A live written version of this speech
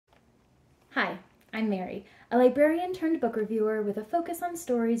Hi, I'm Mary, a librarian turned book reviewer with a focus on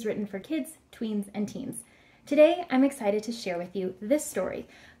stories written for kids, tweens, and teens. Today, I'm excited to share with you this story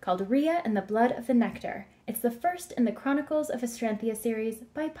called Rhea and the Blood of the Nectar. It's the first in the Chronicles of Astranthia series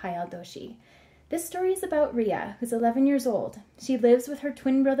by Payal Doshi. This story is about Rhea, who's 11 years old. She lives with her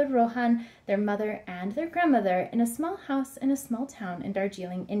twin brother Rohan, their mother, and their grandmother in a small house in a small town in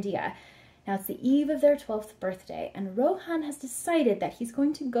Darjeeling, India. Now it's the eve of their 12th birthday, and Rohan has decided that he's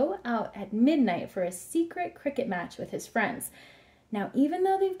going to go out at midnight for a secret cricket match with his friends. Now, even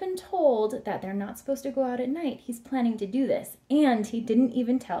though they've been told that they're not supposed to go out at night, he's planning to do this, and he didn't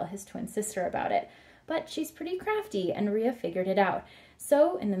even tell his twin sister about it. But she's pretty crafty, and Rhea figured it out.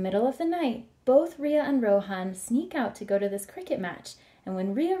 So, in the middle of the night, both Rhea and Rohan sneak out to go to this cricket match, and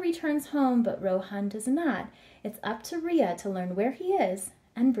when Rhea returns home but Rohan does not, it's up to Rhea to learn where he is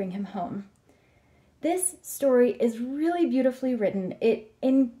and bring him home. This story is really beautifully written. It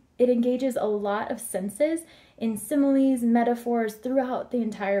engages a lot of senses in similes, metaphors throughout the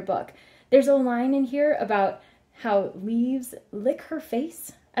entire book. There's a line in here about how leaves lick her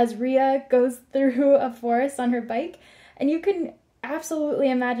face as Rhea goes through a forest on her bike, and you can absolutely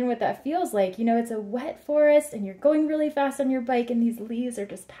imagine what that feels like. You know, it's a wet forest and you're going really fast on your bike and these leaves are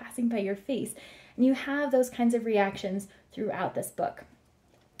just passing by your face. And you have those kinds of reactions throughout this book.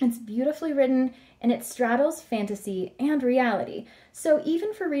 It's beautifully written and it straddles fantasy and reality. So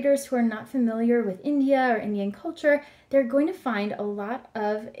even for readers who are not familiar with India or Indian culture, they're going to find a lot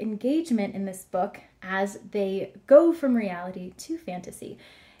of engagement in this book as they go from reality to fantasy.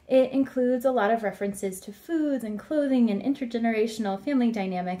 It includes a lot of references to foods and clothing and intergenerational family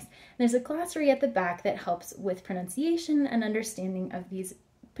dynamics. There's a glossary at the back that helps with pronunciation and understanding of these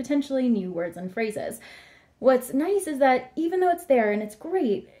potentially new words and phrases. What's nice is that even though it's there and it's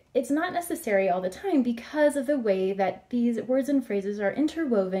great, it's not necessary all the time because of the way that these words and phrases are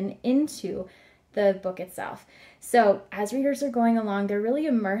interwoven into the book itself. So as readers are going along, they're really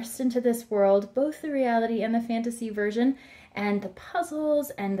immersed into this world, both the reality and the fantasy version, and the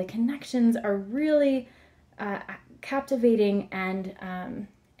puzzles and the connections are really captivating and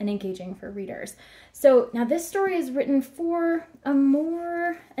engaging for readers. So now this story is written for a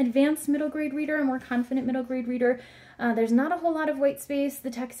more advanced middle grade reader, a more confident middle grade reader. There's not a whole lot of white space. The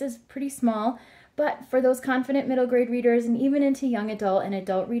text is pretty small, but for those confident middle grade readers and even into young adult and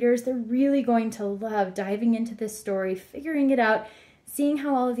adult readers, they're really going to love diving into this story, figuring it out, seeing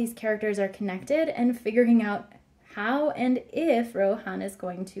how all of these characters are connected, and figuring out how and if Rohan is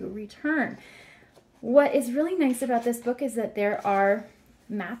going to return. What is really nice about this book is that there are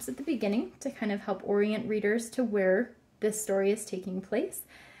maps at the beginning to kind of help orient readers to where this story is taking place.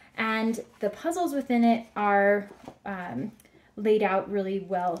 And the puzzles within it are laid out really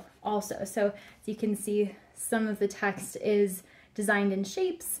well also. So as you can see, some of the text is designed in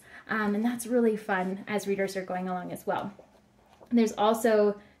shapes, and that's really fun as readers are going along as well. And there's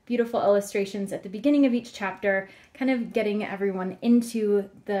also beautiful illustrations at the beginning of each chapter, kind of getting everyone into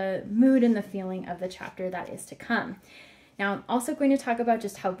the mood and the feeling of the chapter that is to come. Now, I'm also going to talk about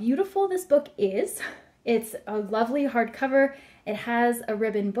just how beautiful this book is. It's a lovely hardcover. It has a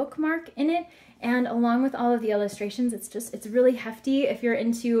ribbon bookmark in it, and along with all of the illustrations, it's really hefty. If you're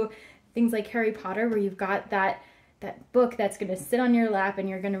into things like Harry Potter, where you've got that book that's going to sit on your lap and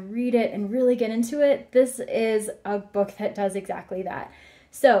you're going to read it and really get into it, this is a book that does exactly that.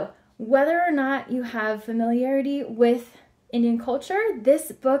 So whether or not you have familiarity with Indian culture,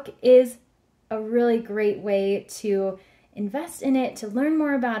 this book is a really great way to invest in it, to learn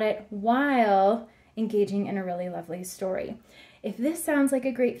more about it while engaging in a really lovely story. If this sounds like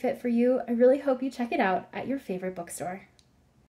a great fit for you, I really hope you check it out at your favorite bookstore.